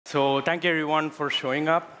So thank you everyone for showing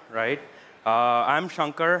up, right? I'm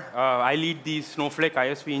Shankar. I lead the Snowflake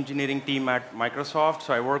ISV engineering team at Microsoft.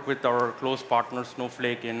 So I work with our close partner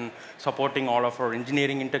Snowflake in supporting all of our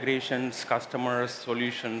engineering integrations, customers,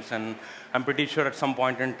 solutions, and I'm pretty sure at some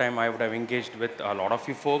point in time I would have engaged with a lot of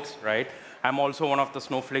you folks, right? I'm also one of the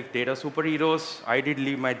Snowflake data superheroes. I did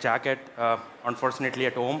leave my jacket, unfortunately,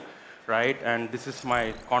 at home, right? And this is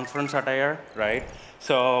my conference attire, right?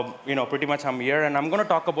 So, pretty much I'm here, and I'm going to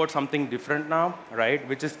talk about something different now, right?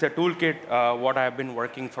 Which is the toolkit, what I've been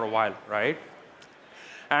working for a while, right?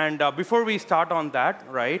 And before we start on that,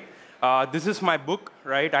 right? This is my book,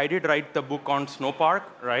 right? I did write the book on Snowpark,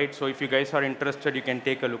 right? So if you guys are interested, you can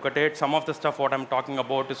take a look at it. Some of the stuff what I'm talking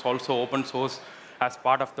about is also open source as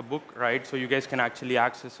part of the book, right? So you guys can actually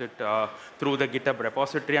access it through the GitHub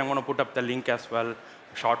repository. I'm going to put up the link as well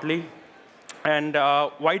shortly. And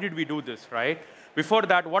why did we do this, right? Before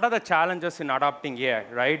that, what are the challenges in adopting AI,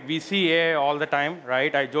 right? We see AI all the time,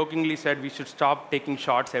 right? I jokingly said we should stop taking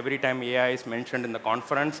shots every time AI is mentioned in the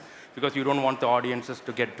conference because you don't want the audiences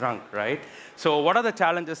to get drunk, right? So what are the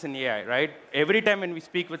challenges in AI, right? Every time when we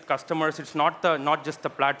speak with customers, it's not just the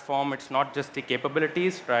platform, it's not just the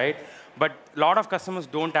capabilities, right? But a lot of customers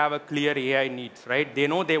don't have a clear AI needs, right? They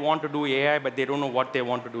know they want to do AI, but they don't know what they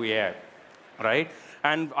want to do AI, right?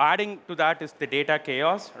 And adding to that is the data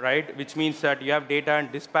chaos, right? Which means that you have data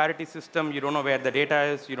and disparity system. You don't know where the data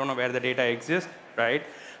is. You don't know where the data exists, right?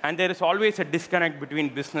 And there is always a disconnect between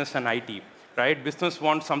business and IT, right? Business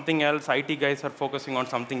wants something else. IT guys are focusing on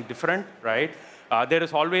something different, right? There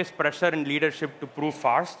is always pressure in leadership to prove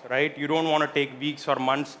fast, right? You don't want to take weeks or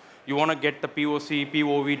months. You want to get the POC,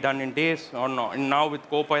 POV done in days, or no, and now with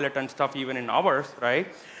Copilot and stuff, even in hours, right?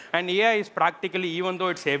 And AI is practically, even though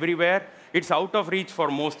it's everywhere, it's out of reach for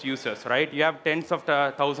most users, right? You have tens of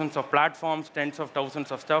thousands of platforms, tens of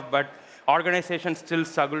thousands of stuff, but organizations still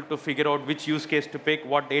struggle to figure out which use case to pick,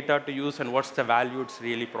 what data to use, and what's the value it's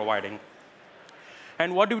really providing.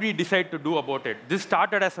 And what did we decide to do about it? This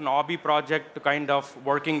started as an hobby project to kind of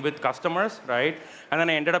working with customers, right? And then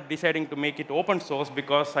I ended up deciding to make it open source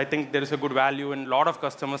because I think there is a good value in a lot of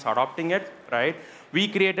customers adopting it, right? We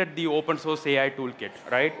created the open source AI toolkit,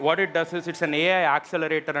 right? What it does is it's an AI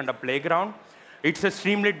accelerator and a playground. It's a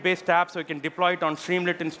Streamlit-based app, so you can deploy it on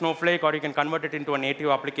Streamlit in Snowflake, or you can convert it into a native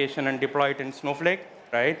application and deploy it in Snowflake,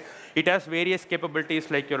 right? It has various capabilities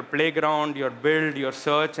like your playground, your build, your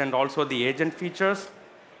search, and also the agent features.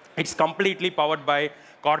 It's completely powered by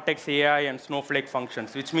Cortex AI and Snowflake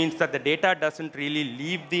functions, which means that the data doesn't really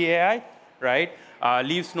leave the AI, right?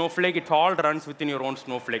 Leave Snowflake, it all runs within your own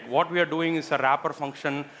Snowflake. What we are doing is a wrapper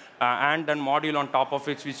function and a module on top of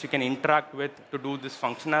it, which you can interact with to do this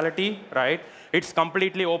functionality, right? It's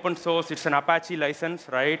completely open source. It's an Apache license,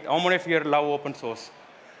 right? How many of you love open source?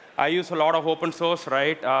 I use a lot of open source,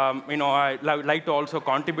 right? I like to also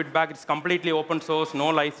contribute back. It's completely open source, no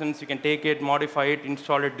license. You can take it, modify it,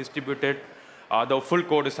 install it, distribute it. The full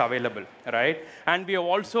code is available, right? And we have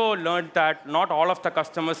also learned that not all of the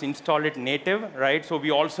customers install it native, right? So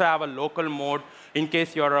we also have a local mode in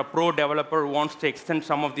case you're a pro developer who wants to extend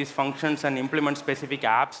some of these functions and implement specific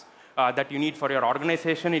apps that you need for your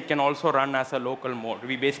organization. It can also run as a local mode.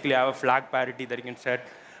 We basically have a flag parity that you can set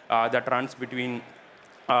that runs between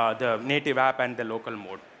the native app and the local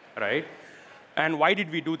mode, right? And why did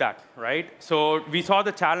we do that, right? So we saw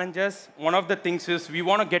the challenges. One of the things is we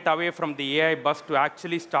want to get away from the AI buzz to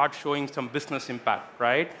actually start showing some business impact,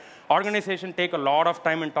 right? Organizations take a lot of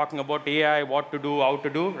time in talking about AI, what to do, how to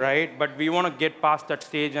do, right? But we want to get past that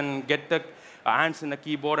stage and get the hands in the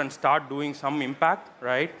keyboard and start doing some impact,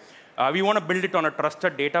 right? We want to build it on a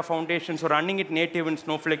trusted data foundation. So running it native in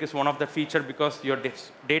Snowflake is one of the features because your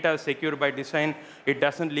data is secure by design. It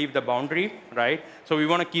doesn't leave the boundary, right? So we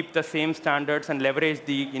want to keep the same standards and leverage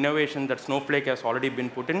the innovation that Snowflake has already been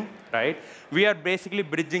put in, right? We are basically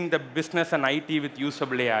bridging the business and IT with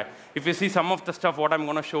usable AI. If you see some of the stuff, what I'm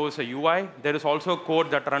going to show is a UI. There is also code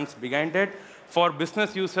that runs behind it. For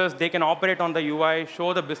business users, they can operate on the UI,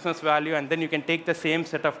 show the business value, and then you can take the same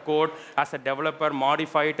set of code as a developer,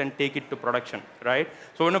 modify it, and take it to production, right?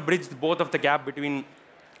 So we're going to bridge both of the gap between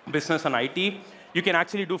business and IT. You can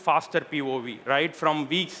actually do faster POV, right? From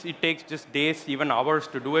weeks, it takes just days, even hours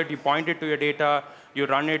to do it. You point it to your data, you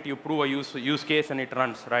run it, you prove a use case, and it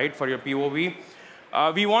runs, right, for your POV.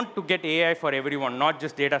 We want to get AI for everyone, not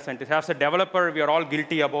just data scientists. As a developer, we are all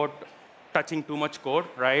guilty about touching too much code,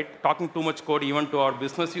 right? Talking too much code even to our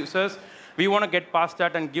business users. We want to get past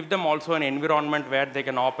that and give them also an environment where they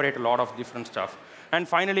can operate a lot of different stuff. And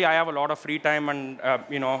finally, I have a lot of free time and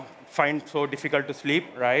find so difficult to sleep,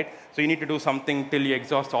 right? So you need to do something till you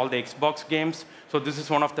exhaust all the Xbox games. So this is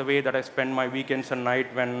one of the ways that I spend my weekends and night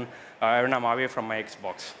when I'm away from my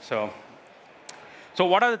Xbox. So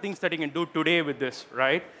what are the things that you can do today with this,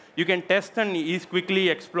 right? You can test and quickly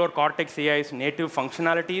explore Cortex AI's native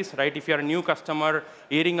functionalities, right? If you're a new customer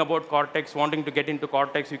hearing about Cortex, wanting to get into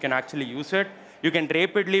Cortex, you can actually use it. You can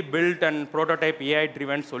rapidly build and prototype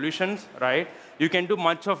AI-driven solutions, right? You can do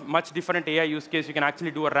much different AI use case. You can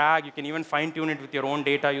actually do a RAG. You can even fine-tune it with your own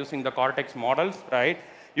data using the Cortex models, right?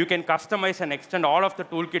 You can customize and extend. All of the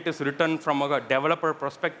toolkit is written from a developer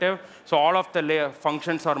perspective. So all of the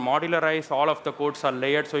functions are modularized. All of the codes are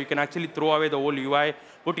layered. So you can actually throw away the whole UI,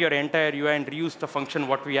 put your entire UI, and reuse the function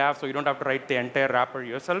what we have. So you don't have to write the entire wrapper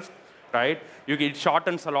yourself, right? It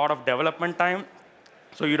shortens a lot of development time.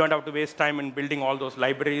 So you don't have to waste time in building all those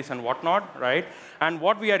libraries and whatnot, right? And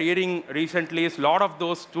what we are hearing recently is a lot of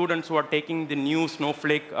those students who are taking the new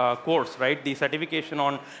Snowflake course, right? The certification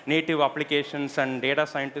on native applications and data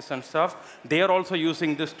scientists and stuff, they are also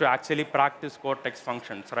using this to actually practice Cortex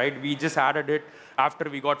functions, right? We just added it after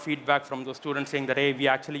we got feedback from those students saying that, hey, we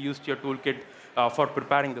actually used your toolkit for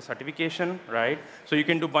preparing the certification, right? So you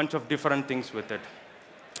can do a bunch of different things with it.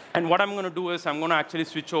 And what I'm going to do is I'm going to actually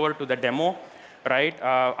switch over to the demo. Right?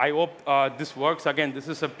 I hope this works. Again, this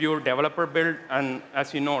is a pure developer build, and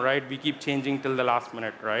as you know, right, we keep changing till the last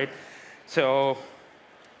minute, right? So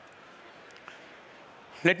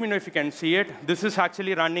let me know if you can see it. This is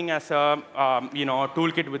actually running as a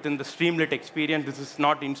toolkit within the Streamlit experience. This is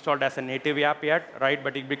not installed as a native app yet, right?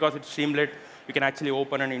 But because it's Streamlit, you can actually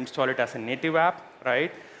open and install it as a native app,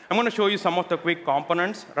 right? I'm going to show you some of the quick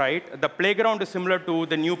components, right? The playground is similar to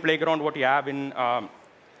the new playground what you have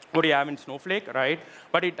in Snowflake, right?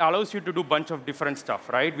 But it allows you to do a bunch of different stuff,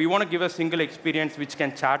 right? We want to give a single experience which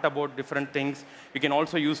can chat about different things. You can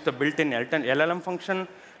also use the built-in LLM function.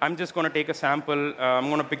 I'm just going to take a sample. I'm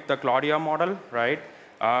going to pick the Claudia model, right?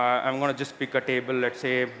 I'm going to just pick a table.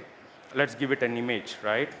 Let's give it an image,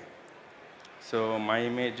 right? So my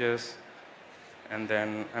images, and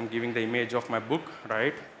then I'm giving the image of my book,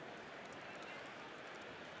 right?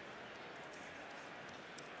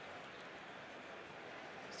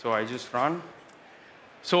 So I just run.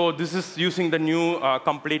 So this is using the new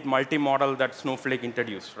complete multi-model that Snowflake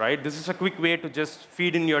introduced, right? This is a quick way to just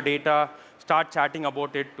feed in your data, start chatting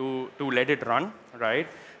about it to let it run, right?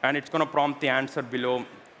 And it's going to prompt the answer below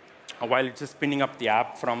while it's just spinning up the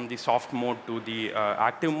app from the soft mode to the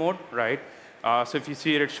active mode, right? So if you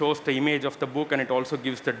see it shows the image of the book, and it also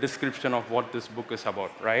gives the description of what this book is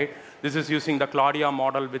about, right? This is using the Claudia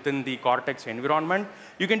model within the Cortex environment.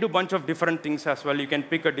 You can do a bunch of different things as well. You can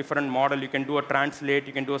pick a different model. You can do a translate.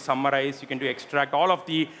 You can do a summarize. You can do extract. All of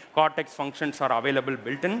the Cortex functions are available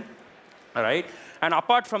built in, all right? And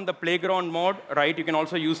apart from the playground mode, right, you can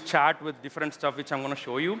also use chat with different stuff, which I'm going to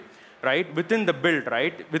show you. Right, within the build,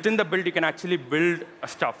 right? Within the build, you can actually build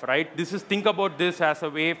stuff, right? Think about this as a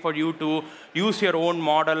way for you to use your own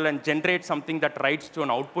model and generate something that writes to an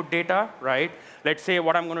output data, right? Let's say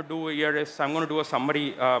what I'm going to do here is I'm going to do a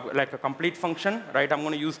summary, like a complete function, right? I'm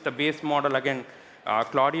going to use the base model again.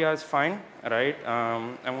 Claudia is fine, right?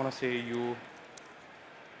 I'm going to say you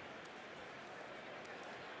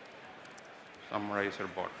summarizer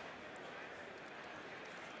bot.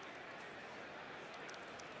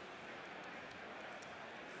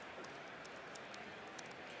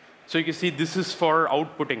 So you can see this is for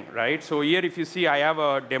outputting, right? So here, if you see, I have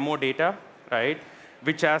a demo data, right,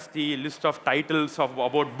 which has the list of titles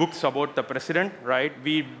about books about the president, right?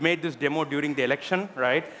 We made this demo during the election,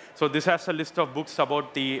 right? So this has a list of books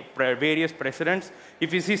about the various presidents.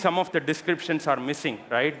 If you see, some of the descriptions are missing,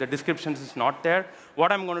 right? The descriptions is not there.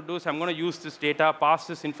 What I'm going to do is I'm going to use this data, pass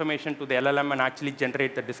this information to the LLM, and actually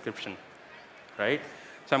generate the description, right?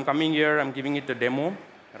 So I'm coming here, I'm giving it the demo,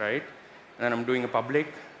 right? And then I'm doing a public.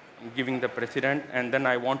 Giving the president, and then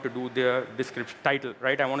I want to do the description title,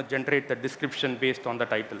 right? I want to generate the description based on the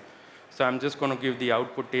title. So I'm just going to give the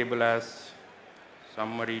output table as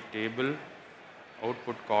summary table.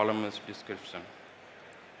 Output column is description.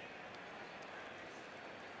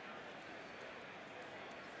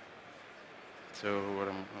 So what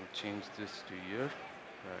I'm going to change this to here,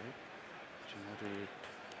 right? Generate.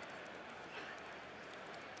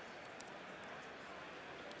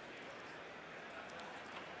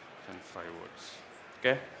 And 5 words.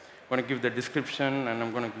 Okay, I'm going to give the description, and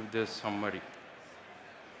I'm going to give this summary.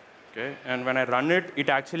 Okay, and when I run it, it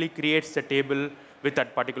actually creates the table with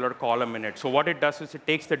that particular column in it. So what it does is it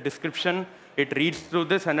takes the description, it reads through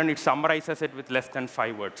this, and then it summarizes it with less than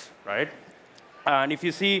 5 words, right? And if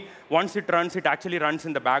you see, once it runs, it actually runs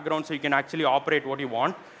in the background, so you can actually operate what you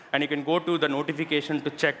want. And you can go to the notification to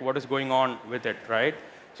check what is going on with it, right?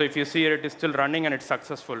 So if you see here, it is still running and it's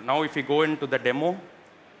successful. Now if you go into the demo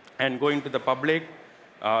and go into the public,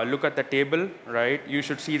 look at the table, right? You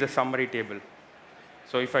should see the summary table.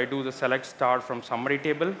 So if I do the select star from summary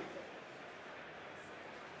table,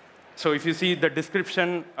 so if you see the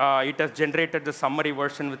description, it has generated the summary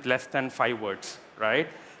version with less than 5 words, right?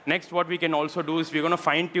 Next, what we can also do is we're going to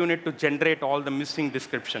fine-tune it to generate all the missing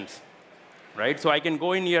descriptions, right? So I can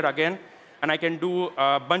go in here again, and I can do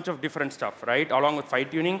a bunch of different stuff, right? Along with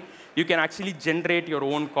fine-tuning, you can actually generate your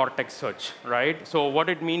own Cortex search, right? So what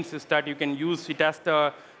it means is that you can use it as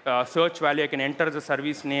the search value. I can enter the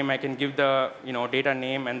service name. I can give the data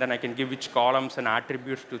name, and then I can give which columns and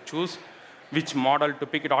attributes to choose, which model to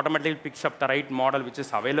pick. It automatically picks up the right model which is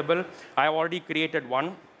available. I have already created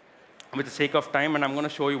one with the sake of time, and I'm going to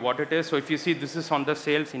show you what it is. So if you see, this is on the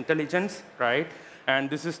sales intelligence, right? And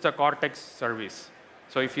this is the Cortex service.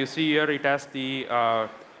 So if you see here, it has the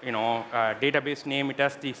database name. It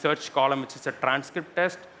has the search column, which is a transcript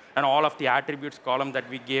test, and all of the attributes column that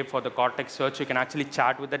we gave for the Cortex search. You can actually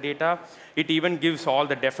chat with the data. It even gives all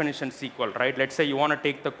the definition SQL, right? Let's say you want to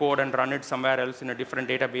take the code and run it somewhere else in a different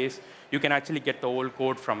database. You can actually get the whole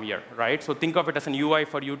code from here, right? So think of it as an UI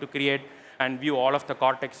for you to create and view all of the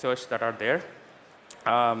Cortex search that are there.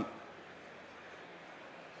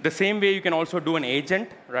 The same way, you can also do an agent,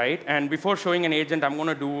 right? And before showing an agent, I'm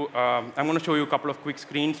going to show you a couple of quick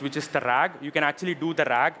screens, which is the RAG. You can actually do the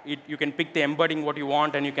RAG. You can pick the embedding what you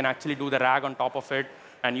want, and you can actually do the RAG on top of it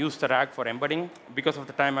and use the RAG for embedding. Because of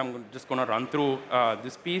the time, I'm just going to run through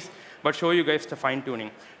this piece, but show you guys the fine-tuning.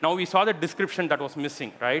 Now, we saw the description that was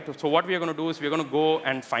missing, right? So what we are going to do is we're going to go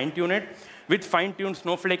and fine-tune it. With fine-tune,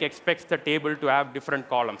 Snowflake expects the table to have different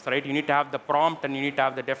columns, right? You need to have the prompt, and you need to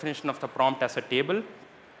have the definition of the prompt as a table.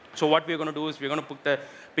 So what we're going to do is we're going to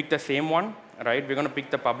pick the same one, right? We're going to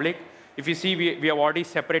pick the public. If you see, we have already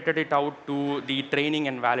separated it out to the training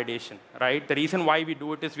and validation, right? The reason why we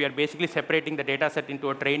do it is we are basically separating the data set into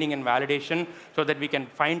a training and validation so that we can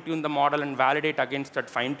fine-tune the model and validate against that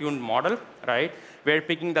fine-tuned model, right? We're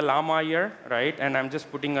picking the llama here, right? And I'm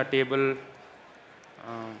just putting a table.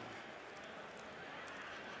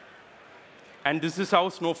 And this is how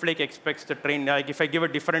Snowflake expects to train. Like if I give a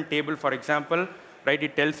different table, for example, right,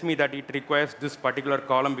 it tells me that it requires this particular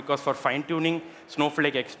column because for fine-tuning,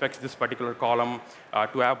 Snowflake expects this particular column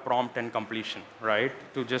to have prompt and completion, right?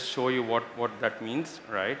 To just show you what that means,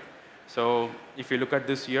 right? So if you look at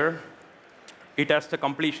this here, it has the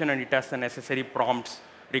completion and it has the necessary prompts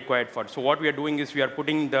required for it. So what we are doing is we are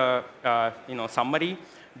putting the summary,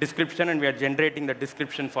 description, and we are generating the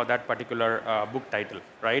description for that particular book title,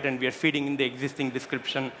 right? And we are feeding in the existing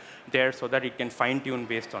description there so that it can fine-tune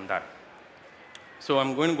based on that. So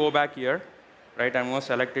I'm going to go back here, right? I'm going to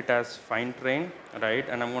select it as fine train, right?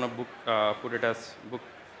 And I'm going to put it as book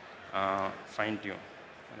fine tune,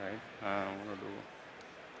 right?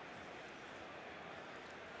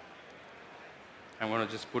 I'm going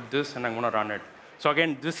to just put this and I'm going to run it. So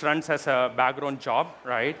again, this runs as a background job,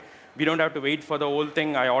 right? We don't have to wait for the whole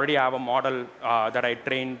thing. I already have a model that I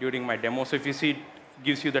trained during my demo. So if you see, it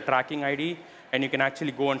gives you the tracking ID. And you can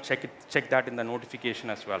actually go and check that in the notification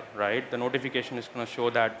as well, right? The notification is going to show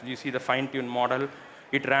that you see the fine-tuned model.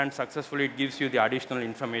 It ran successfully. It gives you the additional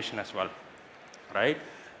information as well, right?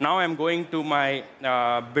 Now I'm going to my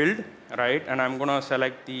build, right? And I'm going to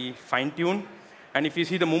select the fine-tune. And if you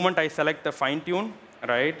see the moment I select the fine-tune,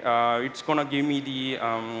 right, it's going to give me the,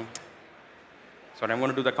 sorry, I'm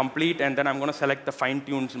going to do the complete, and then I'm going to select the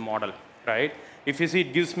fine-tuned model, right? If you see,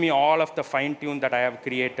 it gives me all of the fine-tune that I have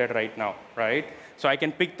created right now, right? So I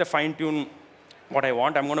can pick the fine-tune what I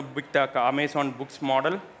want. I'm going to pick the Amazon Books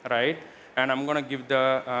model, right? And I'm going to give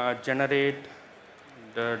the generate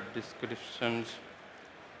the descriptions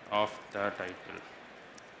of the title.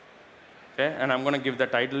 Okay, and I'm going to give the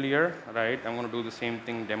title here, right? I'm going to do the same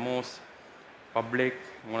thing, demos, public.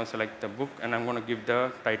 I'm going to select the book, and I'm going to give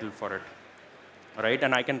the title for it, right?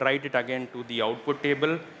 And I can write it again to the output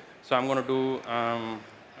table. So I'm going to do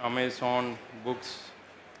Amazon Books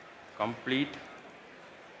complete.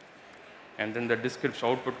 And then the description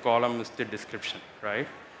output column is the description, right?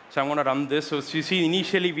 So I'm going to run this. So you see,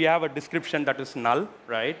 initially, we have a description that is null,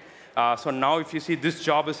 right? So now if you see this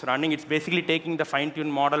job is running, it's basically taking the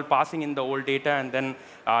fine-tuned model, passing in the old data, and then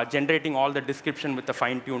generating all the description with the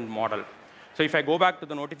fine-tuned model. So if I go back to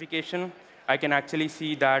the notification, I can actually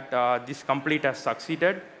see that this complete has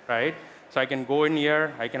succeeded, right? So I can go in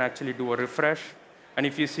here, I can actually do a refresh. And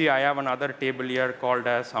if you see, I have another table here called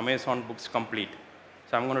as Amazon Books Complete.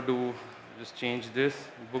 So I'm going to just change this,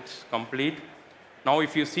 Books Complete. Now,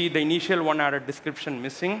 if you see the initial one had a description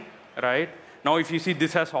missing, right? Now, if you see,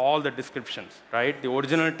 this has all the descriptions, right? The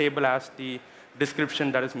original table has the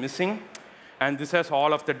description that is missing, and this has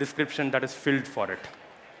all of the description that is filled for it,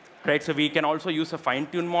 right? So we can also use a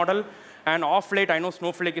fine-tuned model. And off late, I know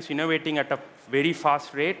Snowflake is innovating at a very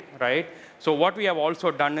fast rate, right? So what we have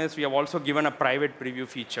also done is we have also given a private preview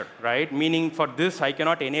feature, right? Meaning for this, I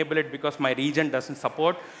cannot enable it because my region doesn't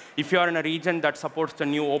support. If you are in a region that supports the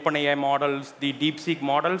new OpenAI models, the DeepSeek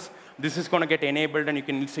models, this is going to get enabled, and you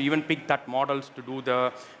can even pick that models to do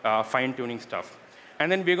the fine-tuning stuff.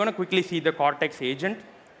 And then we're going to quickly see the Cortex agent.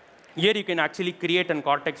 Here you can actually create a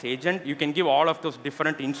Cortex agent. You can give all of those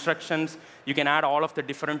different instructions. You can add all of the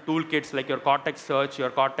different toolkits like your Cortex search, your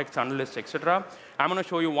Cortex analyst, etc. I'm going to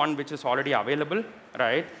show you one which is already available,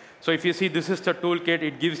 right? So if you see, this is the toolkit.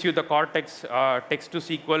 It gives you the Cortex text to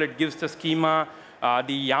SQL. It gives the schema,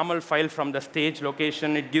 the YAML file from the stage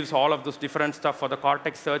location. It gives all of those different stuff for the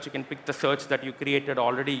Cortex search. You can pick the search that you created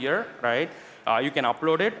already here, right? You can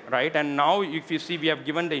upload it, right? And now, if you see, we have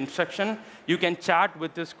given the instruction. You can chat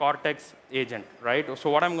with this Cortex agent, right?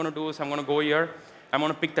 So what I'm going to do is I'm going to go here. I'm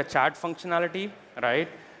going to pick the chat functionality, right?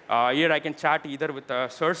 Here I can chat either with a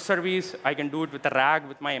search service. I can do it with a RAG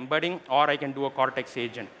with my embedding, or I can do a Cortex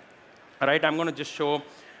agent, right? I'm going to just show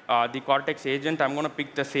the Cortex agent. I'm going to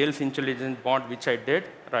pick the sales intelligence bot, which I did,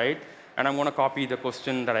 right? And I'm going to copy the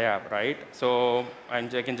question that I have, right? So I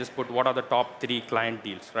can just put what are the top 3 client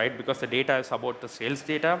deals, right? Because the data is about the sales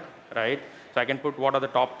data, right? So I can put what are the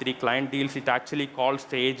top 3 client deals. It actually calls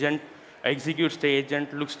the agent, executes the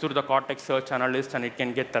agent, looks through the Cortex search analyst, and it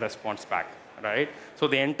can get the response back, right? So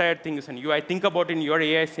the entire thing is in UI. Think about in your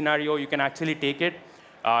AI scenario, you can actually take it,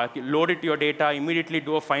 load it to your data, immediately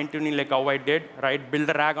do a fine-tuning like how I did, right? Build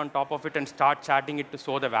a RAG on top of it and start chatting it to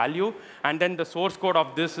show the value. And then the source code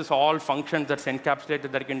of this is all functions that's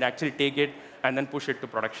encapsulated that you can actually take it and then push it to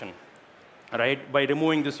production, right? By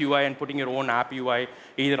removing this UI and putting your own app UI,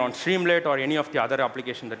 either on Streamlit or any of the other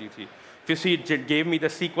application that you see. If you see, it gave me the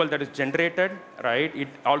SQL that is generated, right? It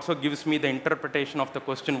also gives me the interpretation of the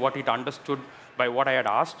question, what it understood by what I had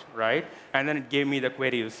asked, right? And then it gave me the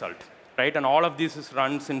query result. Right? And all of this is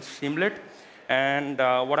runs in Streamlit. And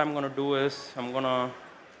what I'm going to do is I'm going to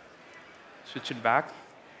switch it back.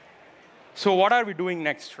 So what are we doing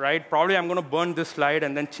next, right? Probably I'm going to burn this slide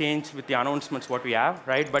and then change with the announcements what we have,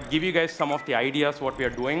 right? But give you guys some of the ideas what we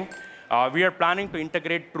are doing. We are planning to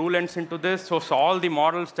integrate TruLens into this. So all the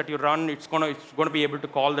models that you run, it's going to be able to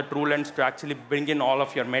call the TruLens to actually bring in all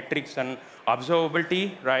of your metrics and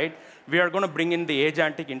observability, right? We are going to bring in the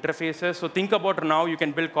agentic interfaces. So think about now you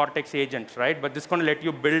can build Cortex agents, right? But this is going to let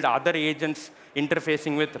you build other agents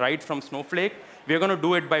interfacing with right from Snowflake. We are going to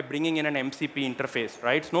do it by bringing in an MCP interface,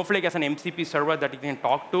 right? Snowflake has an MCP server that you can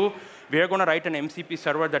talk to. We are going to write an MCP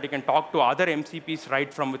server that you can talk to other MCPs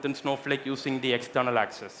right from within Snowflake using the external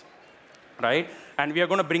access, right? And we are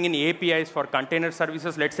going to bring in APIs for container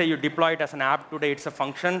services. Let's say you deploy it as an app today, it's a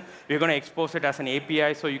function. We're going to expose it as an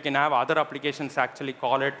API, so you can have other applications actually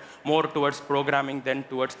call it more towards programming than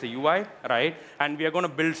towards the UI, right? And we are going to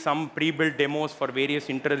build some pre-built demos for various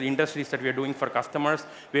industries that we are doing for customers.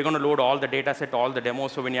 We're going to load all the data set, all the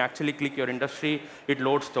demos, so when you actually click your industry, it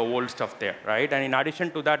loads the old stuff there, right? And in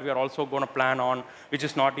addition to that, we are also going to plan on, which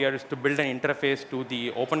is not here, is to build an interface to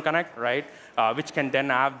the OpenConnect, right? Which can then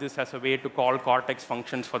have this as a way to call Cortex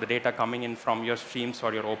functions for the data coming in from your streams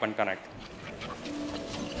or your OpenConnect.